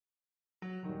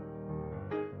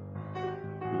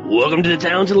Welcome to the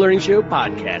Talented Learning Show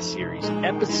podcast series,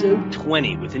 episode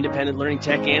 20 with independent learning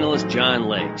tech analyst John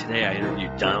Lay. Today I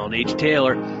interviewed Donald H.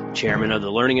 Taylor, chairman of the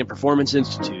Learning and Performance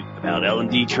Institute, about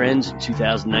L&D trends in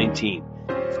 2019.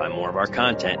 Find more of our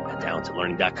content at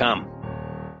talentedlearning.com.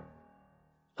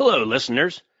 Hello,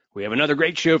 listeners. We have another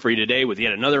great show for you today with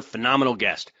yet another phenomenal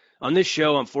guest. On this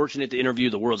show, I'm fortunate to interview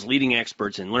the world's leading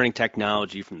experts in learning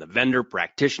technology from the vendor,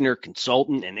 practitioner,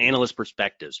 consultant, and analyst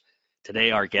perspectives.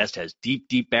 Today, our guest has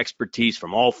deep expertise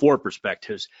from all four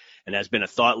perspectives and has been a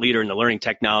thought leader in the learning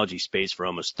technology space for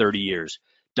almost 30 years.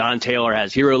 Don Taylor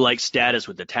has hero-like status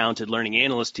with the Talented Learning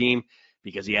Analyst team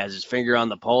because he has his finger on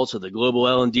the pulse of the global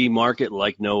L&D market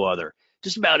like no other.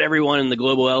 Just about everyone in the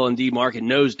global L&D market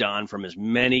knows Don from his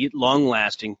many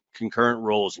long-lasting concurrent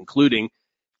roles, including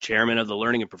chairman of the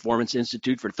Learning and Performance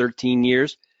Institute for 13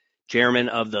 years, chairman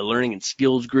of the Learning and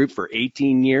Skills Group for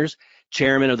 18 years,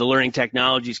 chairman of the Learning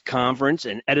Technologies Conference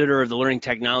and editor of the Learning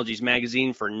Technologies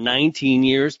magazine for 19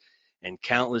 years, and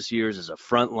countless years as a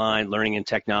frontline learning and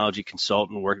technology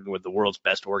consultant working with the world's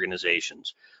best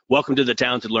organizations. Welcome to the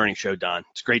Talented Learning Show, Don.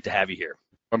 It's great to have you here.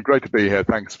 I'm great to be here.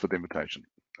 Thanks for the invitation.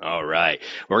 All right.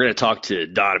 We're going to talk to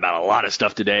Don about a lot of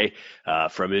stuff today,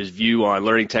 from his view on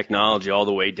learning technology all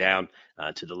the way down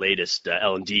to the latest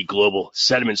L&D global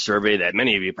sentiment survey that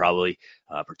many of you probably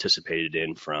participated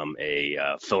in from a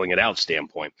filling it out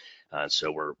standpoint.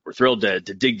 So we're thrilled to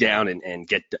dig down and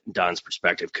get Don's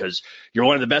perspective because you're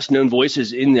one of the best known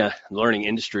voices in the learning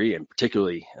industry and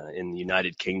particularly in the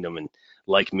United Kingdom. And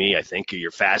like me, I think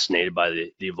you're fascinated by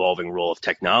the evolving role of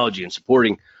technology in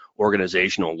supporting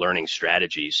organizational learning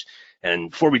strategies. And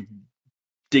before we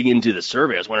dig into the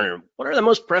survey, I was wondering, what are the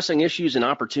most pressing issues and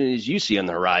opportunities you see on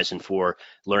the horizon for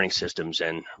learning systems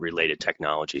and related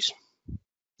technologies?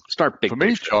 Start big. For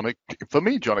me,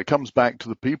 John, it comes back to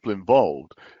the people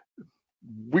involved.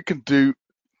 We can do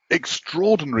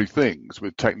extraordinary things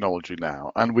with technology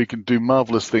now, and we can do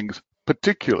marvelous things,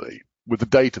 particularly with the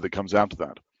data that comes out of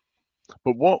that.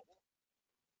 But what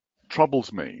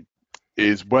troubles me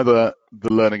is whether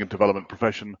the learning and development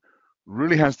profession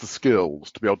really has the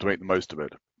skills to be able to make the most of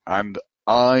it. And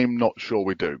I'm not sure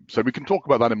we do. So we can talk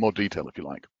about that in more detail if you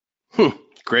like.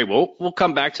 Great. Well, we'll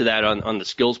come back to that on the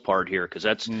skills part here, because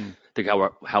that's I think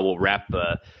how we'll wrap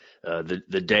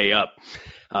the day up.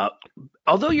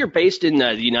 Although you're based in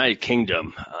the United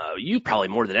Kingdom, you probably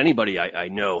more than anybody I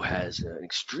know has an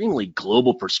extremely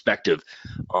global perspective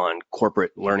on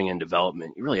corporate learning and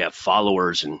development. You really have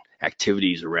followers and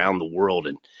activities around the world.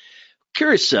 And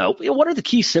curious, what are the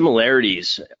key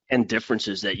similarities and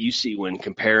differences that you see when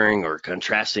comparing or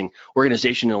contrasting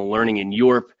organizational learning in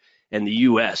Europe and the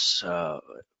U.S.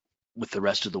 With the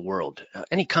rest of the world?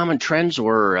 Any common trends,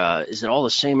 or is it all the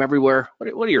same everywhere?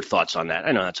 What are your thoughts on that?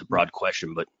 I know that's a broad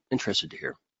question, but interested to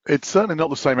hear. It's certainly not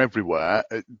the same everywhere,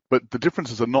 but the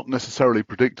differences are not necessarily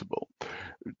predictable.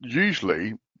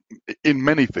 Usually, in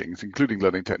many things, including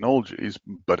learning technologies,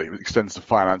 but it extends to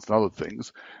finance and other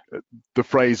things, the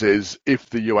phrase is, if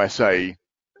the USA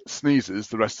sneezes,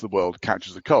 the rest of the world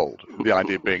catches a cold. The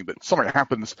idea being that something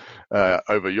happens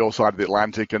over your side of the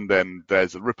Atlantic, and then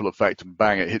there's a ripple effect, and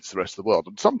bang, it hits the rest of the world.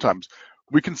 And sometimes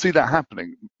we can see that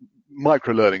happening.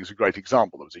 Microlearning is a great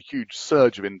example. There was a huge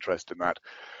surge of interest in that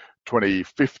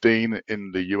 2015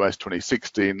 in the US,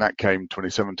 2016, that came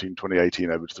 2017, 2018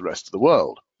 over to the rest of the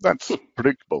world. That's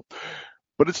predictable.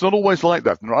 But it's not always like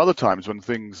that. And there are other times when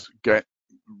things get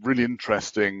really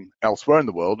interesting elsewhere in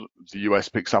the world. The US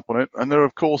picks up on it. And there are,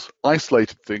 of course,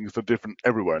 isolated things that are different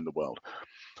everywhere in the world.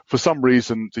 For some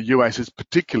reason, the US is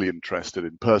particularly interested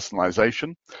in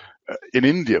personalization. In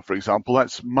India, for example,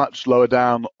 that's much lower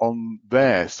down on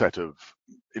their set of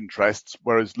interests,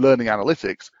 whereas learning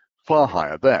analytics, far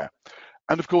higher there.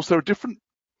 And of course, there are different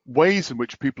ways in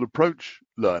which people approach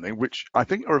learning, which I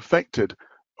think are affected,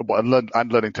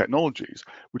 and learning technologies,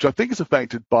 which I think is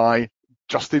affected by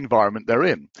just the environment they're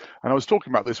in. And I was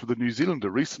talking about this with a New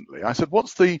Zealander recently. I said,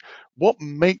 what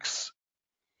makes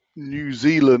New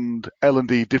Zealand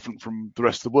L&D different from the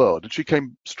rest of the world? And she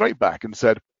came straight back and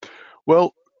said,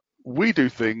 well, we do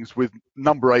things with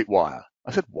number 8 wire.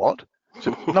 I said, what?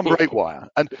 So number 8 wire.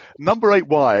 And number 8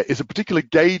 wire is a particular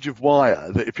gauge of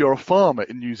wire that if you're a farmer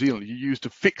in New Zealand, you use to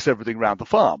fix everything around the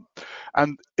farm.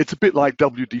 And it's a bit like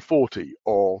WD-40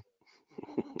 or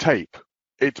tape.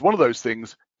 It's one of those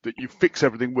things that you fix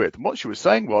everything with. And what she was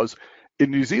saying was,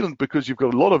 in New Zealand, because you've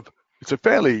got it's a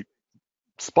fairly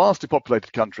sparsely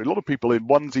populated country, a lot of people in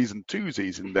onesies and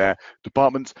twosies in their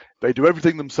departments, they do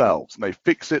everything themselves and they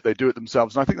fix it, they do it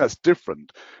themselves. And I think that's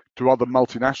different to other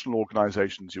multinational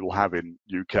organizations you'll have in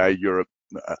UK, Europe,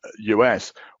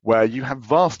 US, where you have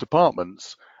vast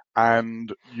departments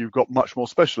and you've got much more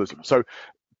specialism. So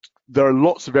there are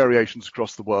lots of variations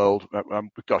across the world.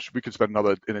 Gosh, we could spend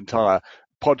an entire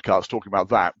podcast talking about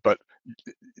that. But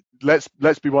let's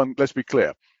be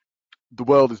clear. The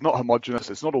world is not homogenous.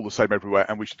 It's not all the same everywhere,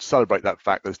 and we should celebrate that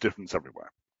fact. There's difference everywhere.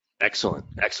 Excellent.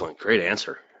 Great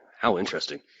answer. How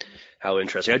interesting.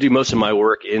 I do most of my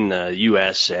work in the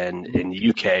U.S. and in the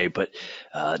U.K., but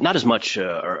not as much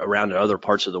around in other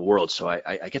parts of the world. So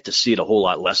I get to see it a whole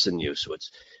lot less than you. So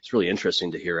it's really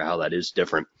interesting to hear how that is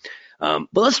different. But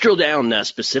let's drill down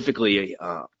specifically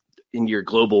in your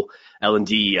global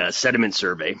L&D sentiment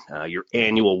survey, your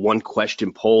annual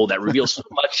one-question poll that reveals so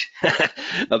much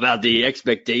about the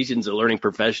expectations of learning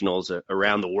professionals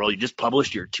around the world. You just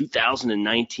published your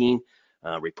 2019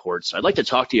 report, so I'd like to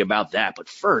talk to you about that. But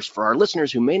first, for our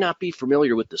listeners who may not be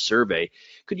familiar with the survey,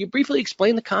 could you briefly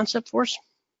explain the concept for us?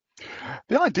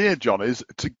 The idea, John, is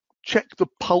to check the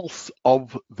pulse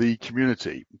of the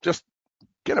community. Just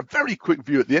get a very quick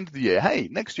view at the end of the year. Hey,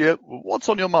 next year, what's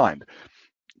on your mind?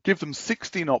 Give them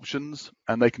 16 options,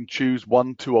 and they can choose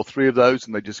 1, 2, or 3 of those,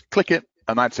 and they just click it,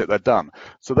 and that's it, they're done.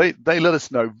 So they let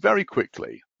us know very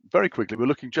quickly, we're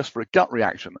looking just for a gut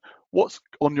reaction. What's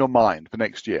on your mind for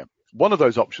next year? One of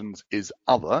those options is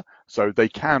other, so they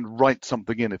can write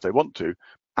something in if they want to.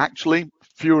 Actually,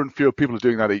 fewer and fewer people are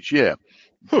doing that each year.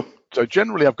 So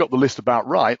generally, I've got the list about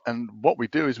right, and what we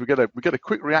do is we get a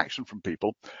quick reaction from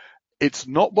people. It's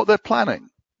not what they're planning.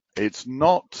 It's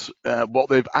not what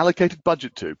they've allocated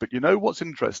budget to. But you know what's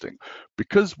interesting?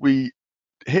 Because we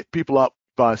hit people up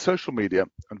via social media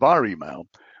and via email,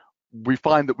 we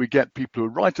find that we get people who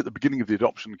are right at the beginning of the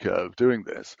adoption curve doing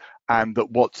this, and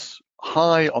that what's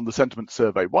high on the sentiment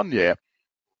survey 1 year,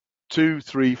 2,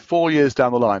 3, 4 years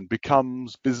down the line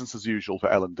becomes business as usual for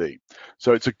L&D.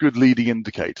 So it's a good leading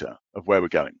indicator of where we're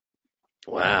going.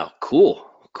 Wow, cool.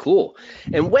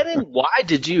 And when and why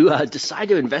did you decide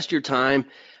to invest your time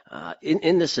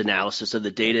in this analysis of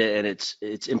the data and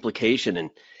its implication,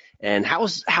 and how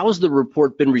has the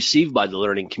report been received by the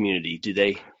learning community?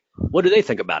 What do they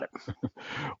think about it?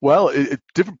 Well,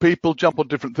 different people jump on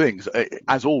different things.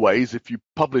 As always, if you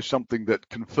publish something that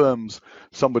confirms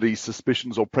somebody's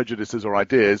suspicions or prejudices or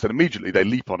ideas, then immediately they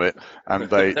leap on it and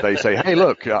they say, hey,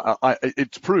 look,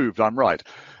 it's proved I'm right.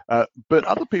 But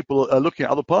other people are looking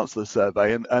at other parts of the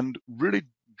survey and really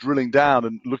drilling down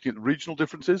and looking at regional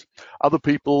differences. Other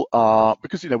people are,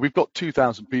 because we've got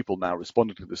 2,000 people now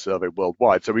responding to the survey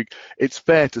worldwide, so it's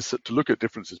fair to look at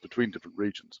differences between different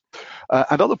regions.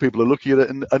 And other people are looking at it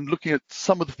and looking at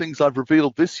some of the things I've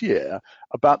revealed this year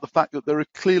about the fact that there are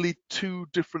clearly 2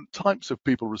 different types of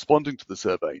people responding to the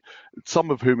survey. Some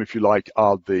of whom, if you like,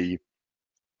 are the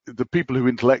people who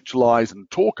intellectualize and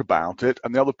talk about it,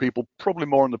 and the other people probably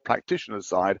more on the practitioner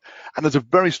side. And there's a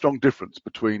very strong difference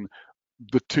between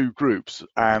the 2 groups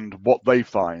and what they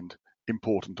find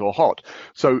important or hot.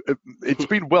 So it's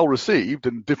been well received,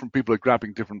 and different people are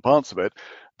grabbing different parts of it.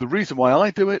 The reason why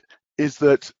I do it is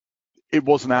that it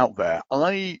wasn't out there.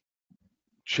 I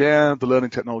chair the Learning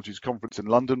Technologies Conference in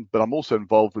London, but I'm also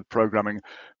involved with programming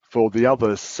for the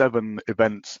other 7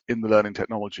 events in the Learning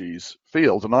Technologies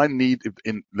field. And I need,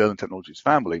 in Learning Technologies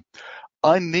family,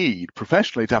 I need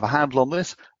professionally to have a handle on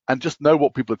this and just know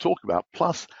what people are talking about.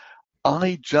 Plus,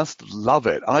 I just love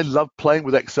it. I love playing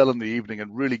with Excel in the evening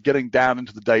and really getting down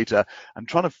into the data and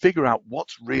trying to figure out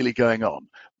what's really going on.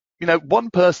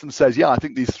 One person says, yeah, I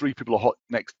think these 3 people are hot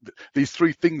these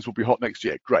 3 things will be hot next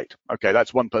year. Great. Okay,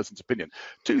 that's one person's opinion.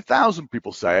 2,000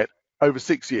 people say it over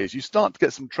 6 years. You start to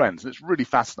get some trends, and it's really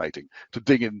fascinating to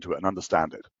dig into it and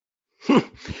understand it.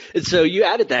 And so you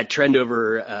added that trend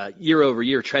over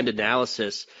year trend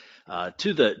analysis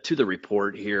to the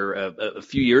report here a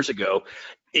few years ago.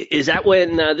 Is that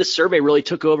when this survey really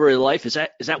took over in life? Is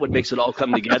that what makes it all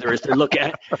come together? Is to look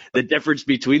at the difference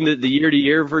between the year to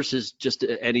year versus just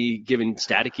any given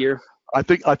static year? I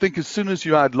think as soon as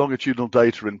you add longitudinal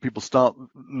data in, people start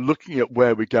looking at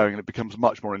where we're going, and it becomes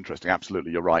much more interesting.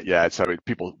 Absolutely, you're right. Yeah, so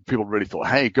people really thought,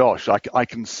 hey, gosh, I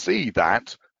can see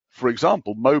that. For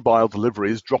example, mobile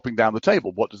delivery is dropping down the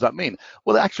table. What does that mean?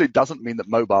 Well, it actually doesn't mean that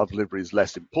mobile delivery is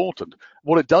less important.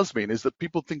 What it does mean is that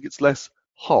people think it's less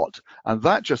hot, and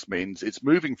that just means it's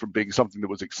moving from being something that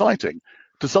was exciting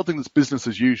to something that's business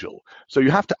as usual. So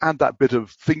you have to add that bit of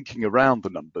thinking around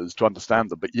the numbers to understand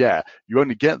them. But yeah, you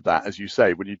only get that, as you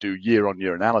say, when you do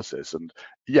year-on-year analysis. And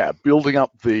yeah, building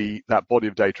up that body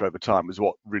of data over time is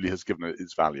what really has given it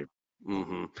its value.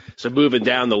 Mm-hmm. So moving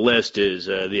down the list is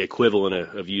the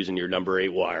equivalent of using your number 8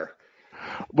 wire.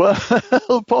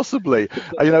 Well, possibly.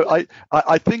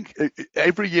 I think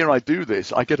every year I do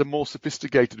this, I get a more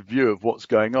sophisticated view of what's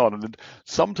going on. And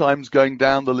sometimes going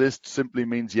down the list simply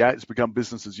means, yeah, it's become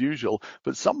business as usual.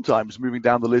 But sometimes moving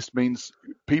down the list means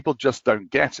people just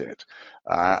don't get it.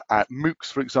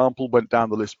 MOOCs, for example, went down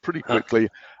the list pretty Huh. quickly.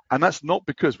 And that's not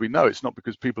because we know it's not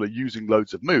because people are using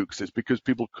loads of MOOCs. It's because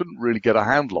people couldn't really get a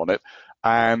handle on it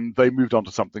and they moved on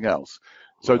to something else.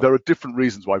 So Wow. there are different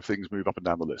reasons why things move up and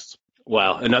down the list.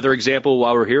 Wow. Another example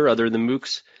while we're here, other than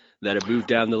MOOCs that have moved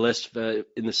down the list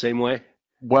in the same way?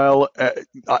 Well,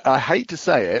 I hate to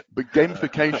say it, but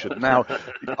gamification. Now,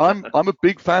 I'm a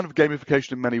big fan of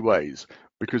gamification in many ways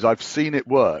because I've seen it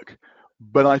work.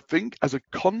 But I think as a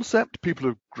concept, people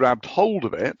have grabbed hold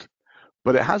of it,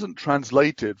 but it hasn't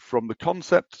translated from the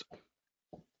concept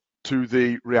to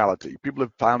the reality. People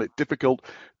have found it difficult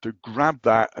to grab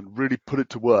that and really put it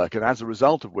to work. And as a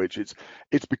result of which, it's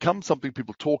become something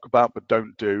people talk about but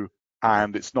don't do,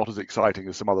 and it's not as exciting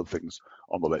as some other things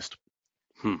on the list.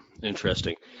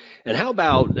 Interesting. And how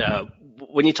about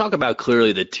when you talk about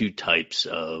clearly the two types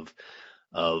of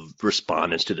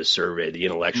respondents to the survey, the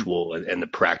intellectual and the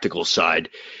practical side,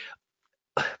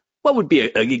 what would be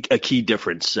a key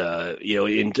difference,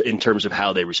 in terms of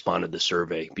how they responded to the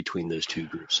survey between those two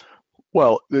groups?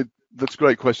 Well, that's a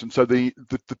great question. So the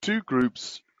two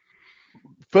groups,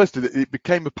 first, it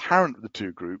became apparent the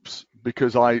two groups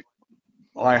because I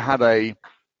had a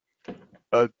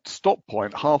stop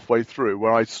point halfway through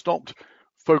where I stopped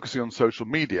focusing on social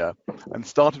media and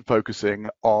started focusing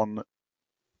on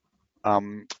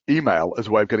email as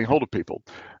a way of getting hold of people.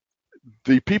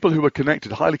 The people who were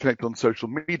connected, highly connected on social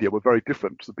media, were very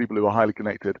different to the people who were highly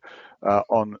connected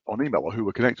on email, or who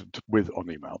were connected with on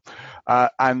email.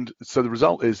 And so the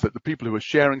result is that the people who are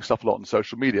sharing stuff a lot on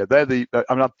social media,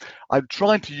 I'm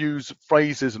trying to use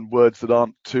phrases and words that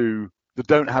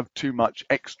don't have too much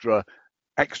extra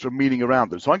meaning around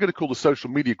them. So I'm going to call the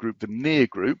social media group the near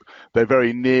group. They're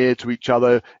very near to each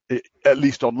other, at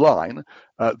least online.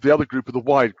 The other group are the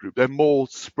wide group. They're more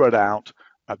spread out.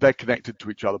 They're connected to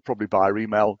each other, probably via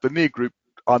email. The near group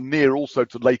are near also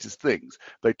to the latest things.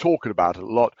 They talk about it a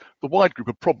lot. The wide group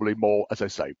are probably more, as I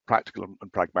say, practical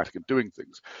and pragmatic in doing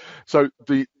things. So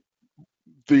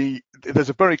there's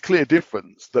a very clear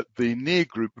difference that the near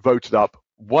group voted up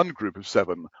one group of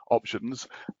 7 options,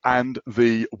 and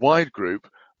the wide group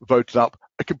voted up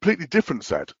a completely different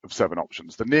set of 7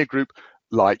 options. The near group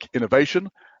like innovation,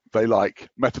 they like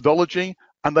methodology,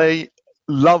 and they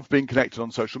love being connected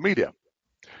on social media.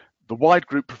 The wide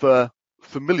group prefer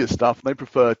familiar stuff, and they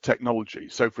prefer technology.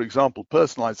 So, for example,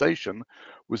 personalization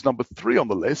was number 3 on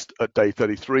the list at day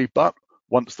 33, but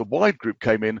once the wide group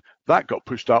came in, that got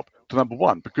pushed up to number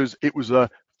 1 because it was a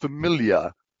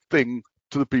familiar thing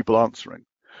to the people answering.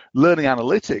 Learning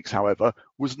analytics, however,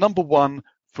 was number 1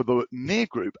 for the near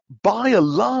group by a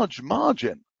large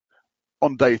margin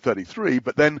on day 33,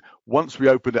 but then once we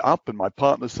opened it up and my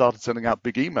partner started sending out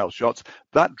big email shots,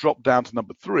 that dropped down to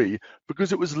number 3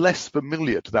 because it was less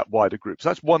familiar to that wider group. So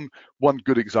that's one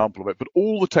good example of it. But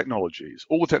all the technologies,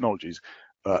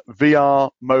 VR,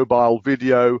 mobile,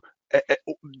 video,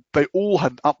 they all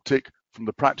had an uptick from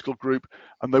the practical group,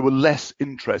 and they were less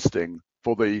interesting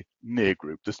for the near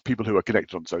group, just people who are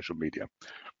connected on social media.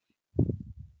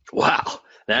 Wow,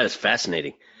 that is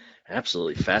fascinating.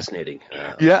 Absolutely fascinating.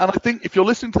 Yeah, and I think if you're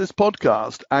listening to this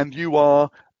podcast and you are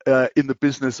in the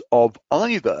business of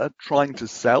either trying to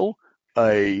sell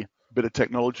a bit of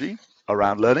technology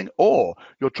around learning, or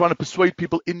you're trying to persuade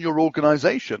people in your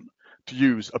organization to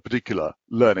use a particular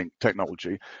learning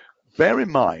technology, bear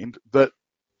in mind that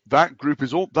that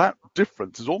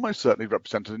difference is almost certainly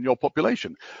represented in your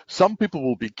population. Some people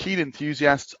will be keen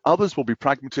enthusiasts, others will be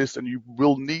pragmatists, and you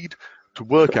will need to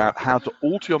work out how to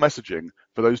alter your messaging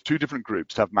for those two different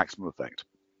groups to have maximum effect.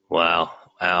 Wow.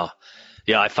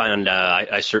 Yeah, I find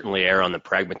I certainly err on the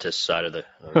pragmatist side of the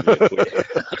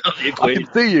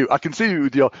equation. I can see you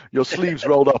with your sleeves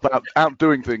rolled up, out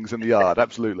doing things in the yard.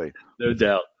 Absolutely. No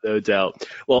doubt.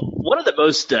 Well, one of the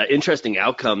most interesting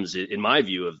outcomes, in my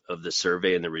view, of the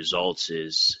survey and the results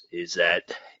is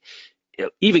that,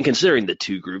 even considering the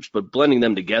two groups, but blending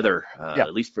them together,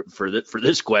 at least for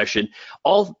this question,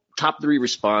 all top 3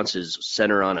 responses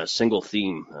center on a single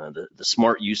theme: the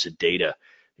smart use of data.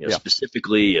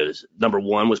 Specifically, number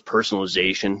 1 was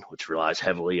personalization, which relies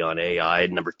heavily on AI.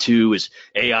 Number 2 is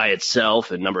AI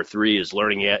itself, and number 3 is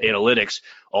learning analytics,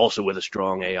 also with a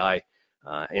strong AI,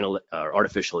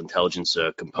 artificial intelligence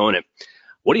component.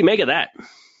 What do you make of that?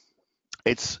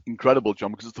 It's incredible,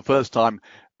 John, because it's the first time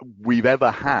we've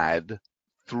ever had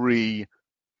 3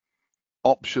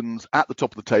 options at the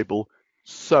top of the table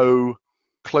so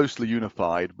closely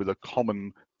unified with a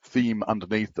common theme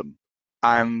underneath them.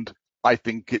 And I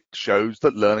think it shows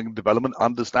that learning and development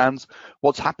understands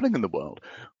what's happening in the world.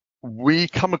 We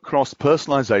come across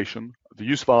personalization, the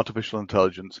use of artificial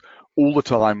intelligence all the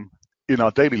time in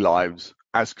our daily lives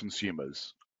as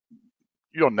consumers.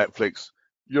 You're on Netflix,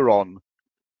 you're on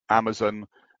Amazon,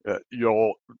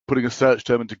 you're putting a search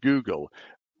term into Google.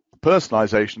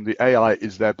 Personalization, the AI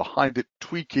is there behind it,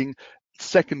 tweaking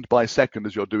second by second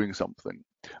as you're doing something.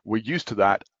 We're used to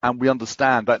that, and we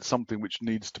understand that's something which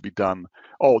needs to be done,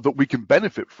 or that we can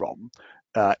benefit from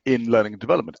in learning and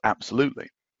development. Absolutely.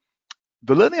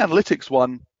 The learning analytics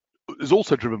one is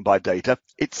also driven by data.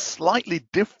 It's slightly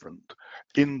different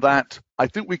in that I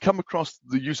think we come across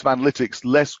the use of analytics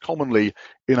less commonly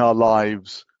in our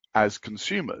lives as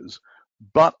consumers,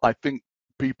 but I think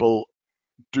people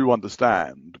do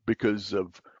understand, because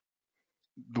of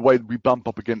the way we bump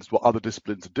up against what other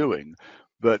disciplines are doing,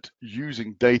 that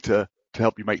using data to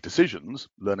help you make decisions,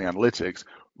 learning analytics,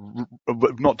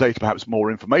 not data, perhaps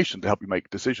more information to help you make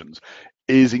decisions,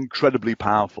 is incredibly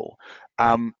powerful.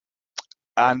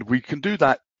 And we can do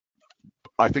that,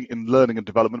 I think, in learning and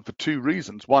development for two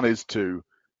reasons. One is to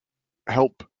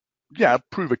help,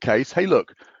 prove a case. Hey,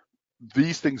 look,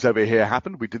 these things over here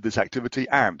happened. We did this activity,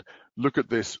 and look at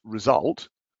this result.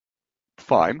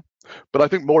 Fine. But I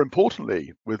think more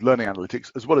importantly, with learning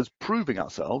analytics, as well as proving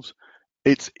ourselves,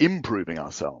 it's improving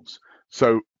ourselves.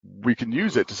 So we can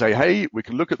use it to say, hey, we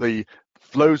can look at the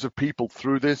flows of people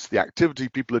through this, the activity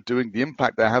people are doing, the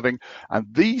impact they're having, and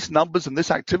these numbers and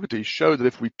this activity show that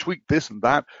if we tweak this and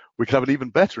that, we could have an even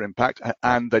better impact,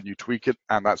 and then you tweak it,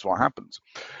 and that's what happens.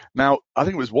 Now, I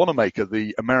think it was Wanamaker,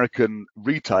 the American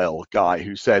retail guy,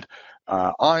 who said,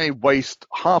 I waste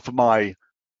half of my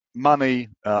money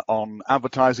on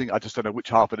advertising. I just don't know which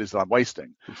half it is that I'm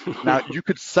wasting. Now, you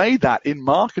could say that in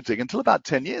marketing until about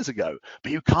 10 years ago,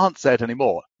 but you can't say it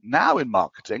anymore. Now in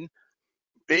marketing,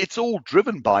 it's all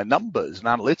driven by numbers and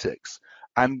analytics,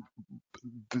 and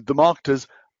the marketers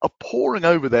are poring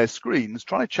over their screens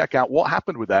trying to check out what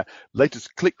happened with their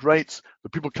latest click rates, the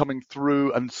people coming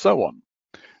through, and so on.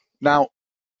 Now,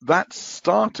 that's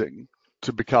starting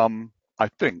to become, I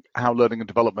think, how learning and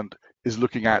development is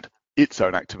looking at its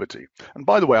own activity. And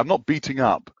by the way, I'm not beating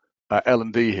up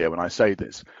L&D here when I say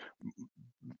this.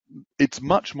 It's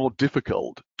much more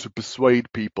difficult to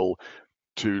persuade people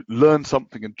to learn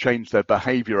something and change their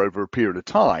behavior over a period of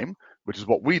time, which is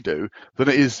what we do, than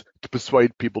it is to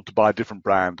persuade people to buy a different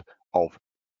brand of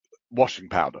washing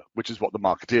powder, which is what the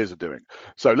marketeers are doing.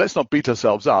 So let's not beat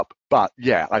ourselves up. But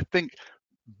yeah, I think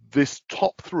this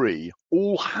top three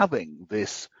all having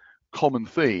this common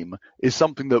theme is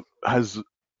something that has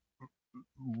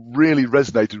really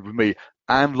resonated with me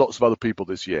and lots of other people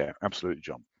this year. Absolutely,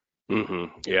 John.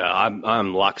 Mm-hmm. Yeah,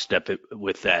 I'm lockstep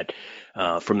with that.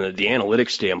 From the analytics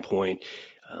standpoint,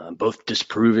 both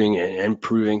disproving and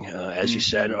proving, as you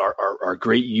said, are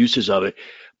great uses of it.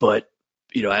 But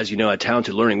as you know, at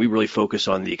Talented Learning, we really focus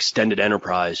on the extended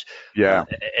enterprise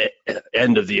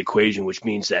end of the equation, which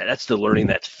means that that's the learning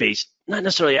that's faced not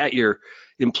necessarily at your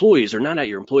employees, or not at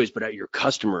your employees, but at your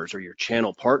customers or your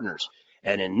channel partners.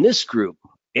 And in this group,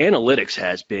 analytics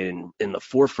has been in the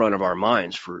forefront of our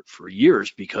minds for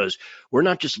years, because we're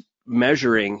not just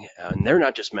measuring, and they're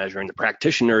not just measuring, the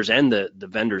practitioners and the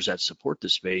vendors that support the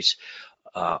space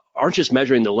aren't just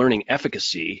measuring the learning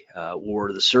efficacy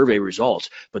or the survey results,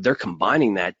 but they're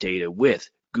combining that data with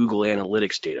Google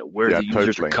Analytics data, where the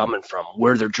users are coming from,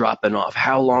 where they're dropping off,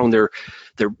 how long they're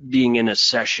being in a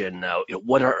session,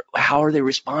 how are they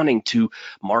responding to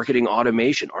marketing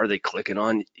automation? Are they clicking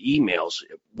on emails?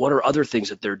 What are other things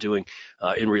that they're doing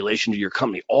in relation to your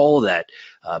company? All of that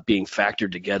being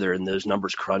factored together in those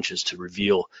numbers crunches to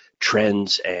reveal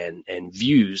trends and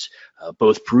views,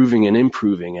 both proving and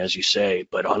improving, as you say,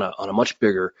 but on a much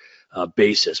bigger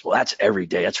basis. Well, that's every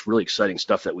day. That's really exciting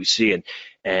stuff that we see,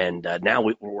 and now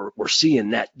we're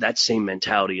seeing that same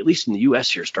mentality, at least in the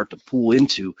U.S. here, start to pull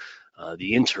into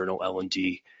the internal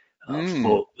L&D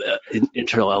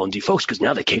internal L&D folks, because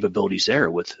now the capability's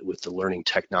there with the learning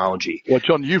technology. Well,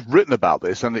 John, you've written about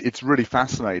this, and it's really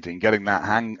fascinating getting that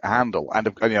handle.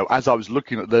 And as I was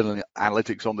looking at learning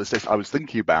analytics on this list, I was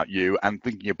thinking about you and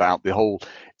thinking about the whole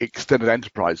extended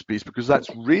enterprise piece, because that's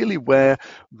really where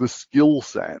the skill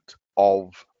set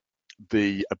of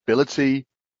the ability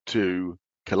to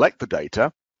collect the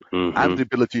data and the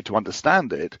ability to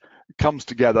understand it comes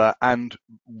together, and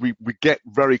we get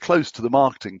very close to the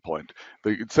marketing point,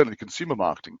 certainly the consumer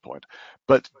marketing point.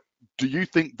 But do you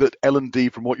think that L&D,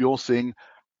 from what you're seeing,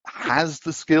 has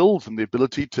the skills and the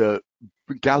ability to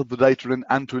gather the data in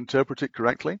and to interpret it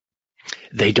correctly?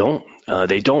 They don't.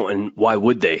 They don't, and why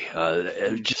would they?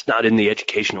 Just not in the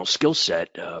educational skill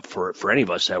set for any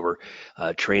of us that were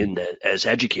trained as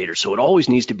educators. So it always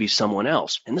needs to be someone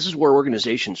else, and this is where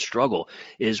organizations struggle: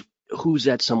 is who's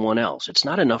that someone else? It's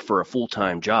not enough for a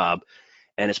full-time job,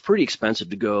 and it's pretty expensive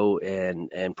to go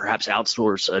and perhaps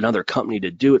outsource another company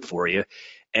to do it for you.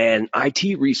 And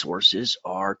IT resources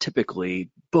are typically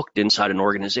booked inside an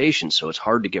organization, so it's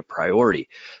hard to get priority.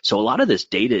 So a lot of this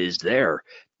data is there.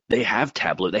 They have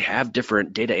Tableau, they have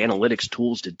different data analytics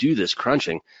tools to do this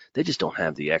crunching. They just don't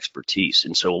have the expertise.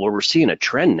 And so what we're seeing a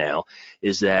trend now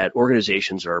is that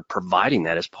organizations are providing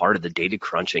that as part of the data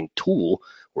crunching tool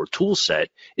or tool set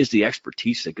is the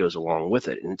expertise that goes along with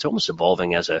it. And it's almost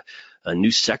evolving as a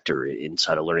new sector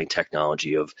inside of learning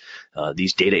technology of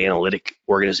these data analytic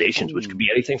organizations, which could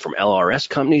be anything from LRS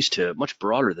companies to much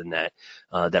broader than that,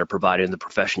 that are providing the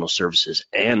professional services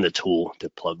and the tool to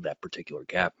plug that particular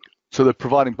gap. So they're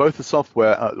providing both the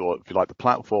software, or if you like, the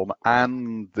platform,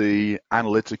 and the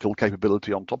analytical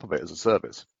capability on top of it as a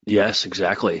service. Yes,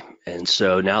 exactly. And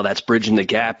so now that's bridging the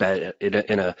gap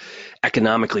in a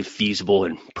economically feasible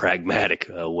and pragmatic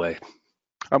way.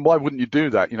 And why wouldn't you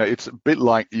do that? It's a bit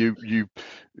like you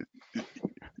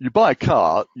buy a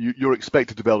car, you're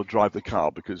expected to be able to drive the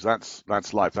car because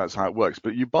that's life, that's how it works.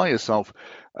 But you buy yourself,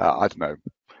 I don't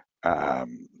know,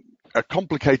 a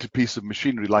complicated piece of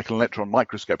machinery like an electron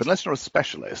microscope. Unless you're a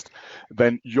specialist,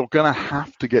 then you're going to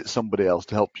have to get somebody else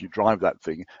to help you drive that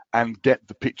thing and get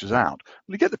the pictures out.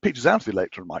 When you get the pictures out of the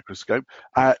electron microscope,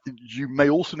 you may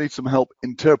also need some help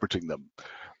interpreting them.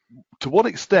 To what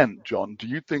extent, John, do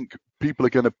you think people are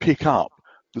going to pick up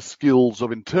the skills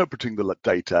of interpreting the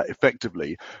data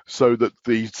effectively so that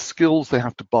the skills they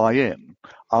have to buy in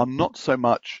are not so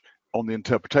much on the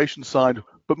interpretation side,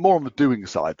 but more on the doing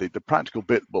side? The practical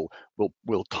bit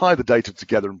will tie the data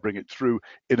together and bring it through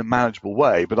in a manageable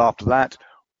way. But after that,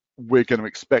 we're going to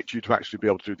expect you to actually be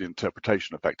able to do the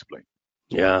interpretation effectively.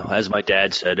 Yeah, as my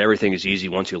dad said, everything is easy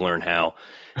once you learn how.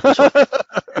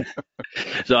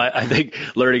 So I think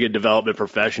learning and development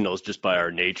professionals, just by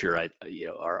our nature,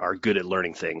 are good at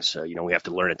learning things. So, we have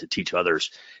to learn it to teach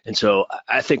others. And so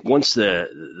I think once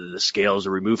the scales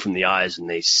are removed from the eyes and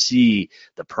they see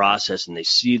the process and they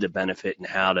see the benefit and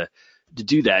how to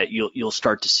do that, you'll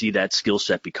start to see that skill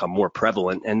set become more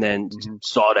prevalent and then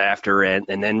sought after and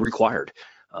then required.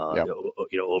 Yeah.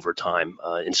 Over time.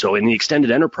 And so in the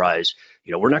extended enterprise,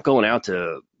 we're not going out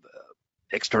to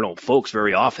external folks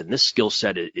very often. This skill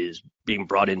set is being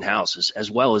brought in-house as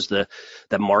well as the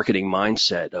marketing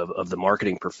mindset of the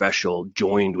marketing professional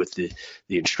joined with the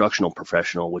instructional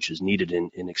professional, which is needed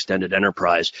in extended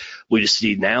enterprise. We just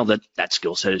see now that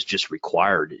skill set is just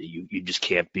required. You just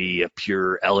can't be a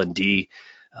pure L&D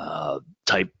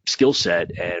type skill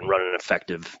set and run an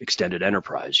effective extended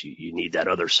enterprise. You need that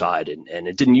other side. And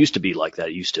it didn't used to be like that.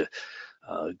 It used to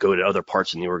go to other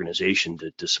parts in the organization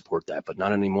to support that, but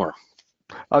not anymore.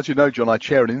 As you know, John, I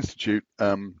chair an institute,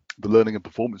 the Learning and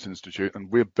Performance Institute,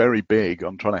 and we're very big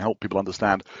on trying to help people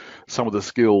understand some of the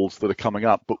skills that are coming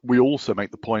up. But we also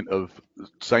make the point of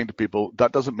saying to people,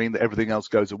 that doesn't mean that everything else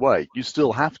goes away. You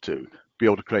still have to be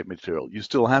able to create material. You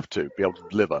still have to be able to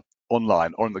deliver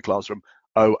online or in the classroom.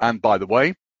 Oh, and by the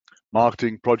way,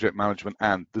 marketing, project management,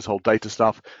 and this whole data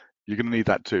stuff, you're going to need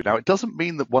that too. Now, it doesn't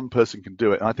mean that one person can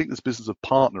do it. And I think this business of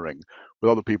partnering with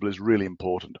other people is really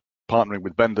important. Partnering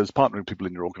with vendors, partnering with people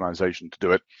in your organization to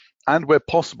do it. And where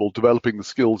possible, developing the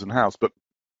skills in-house, but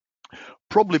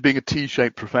probably being a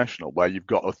T-shaped professional where you've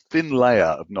got a thin layer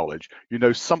of knowledge. You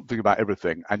know something about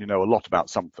everything and you know a lot about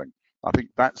something. I think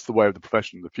that's the way of the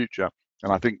profession in the future.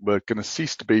 And I think we're going to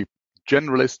cease to be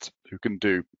generalists who can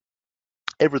do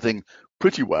everything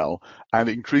pretty well and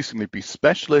increasingly be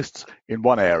specialists in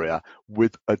one area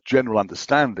with a general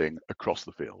understanding across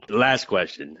the field. Last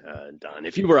question, Don.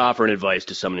 If you were offering advice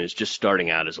to someone who's just starting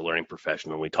out as a learning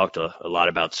professional, we talked a lot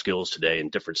about skills today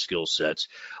and different skill sets,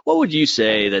 what would you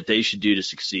say that they should do to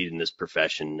succeed in this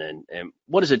profession? And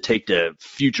what does it take to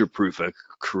future-proof a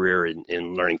career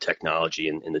in learning technology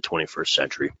in the 21st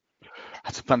century?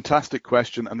 That's a fantastic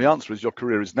question. And the answer is your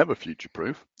career is never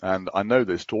future-proof. And I know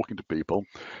this talking to people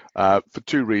for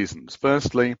two reasons.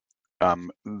 Firstly,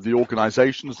 the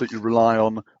organizations that you rely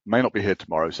on may not be here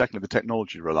tomorrow. Secondly, the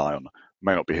technology you rely on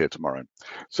may not be here tomorrow.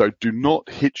 So do not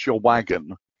hitch your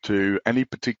wagon to any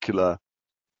particular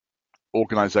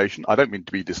organization. I don't mean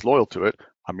to be disloyal to it.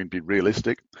 I mean be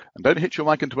realistic. And don't hitch your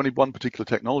wagon to any one particular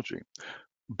technology.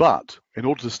 But in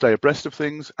order to stay abreast of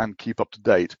things and keep up to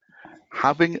date,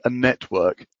 having a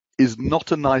network is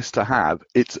not a nice to have,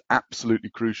 it's absolutely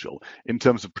crucial in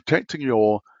terms of protecting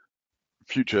your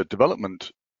future development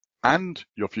and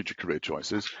your future career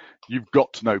choices, you've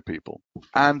got to know people.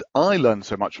 And I learn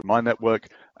so much from my network,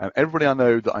 and everybody I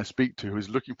know that I speak to who is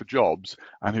looking for jobs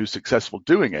and who's successful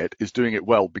doing it is doing it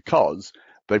well because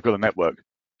they've got a network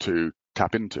to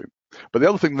tap into. But the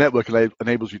other thing the network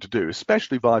enables you to do,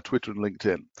 especially via Twitter and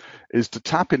LinkedIn, is to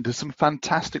tap into some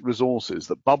fantastic resources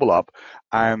that bubble up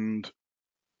and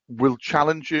will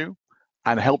challenge you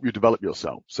and help you develop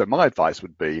yourself. So my advice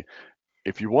would be,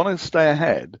 if you want to stay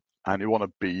ahead and you want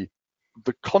to be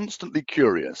the constantly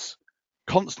curious,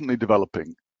 constantly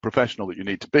developing professional that you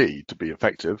need to be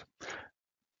effective,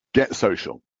 get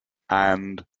social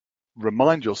and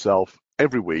remind yourself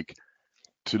every week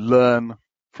to learn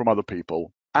from other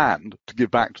people and to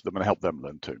give back to them and help them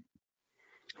learn too.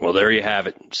 Well, there you have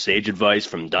it. Sage advice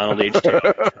from Donald H.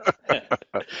 Taylor.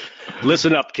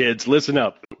 Listen up, kids. Listen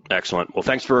up. Excellent. Well,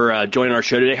 thanks for joining our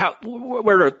show today.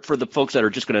 For the folks that are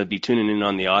just going to be tuning in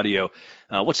on the audio,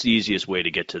 what's the easiest way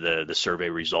to get to the survey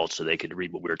results so they could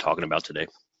read what we were talking about today?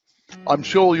 I'm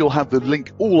sure you'll have the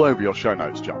link all over your show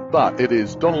notes, John, but it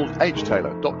is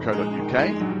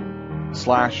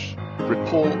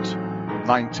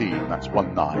donaldhtaylor.co.uk/report19. That's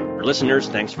 19. For listeners,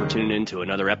 thanks for tuning in to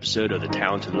another episode of the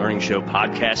Talented Learning Show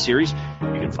podcast series.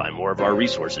 You can find more of our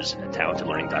resources at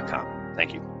talentedlearning.com.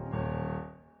 Thank you.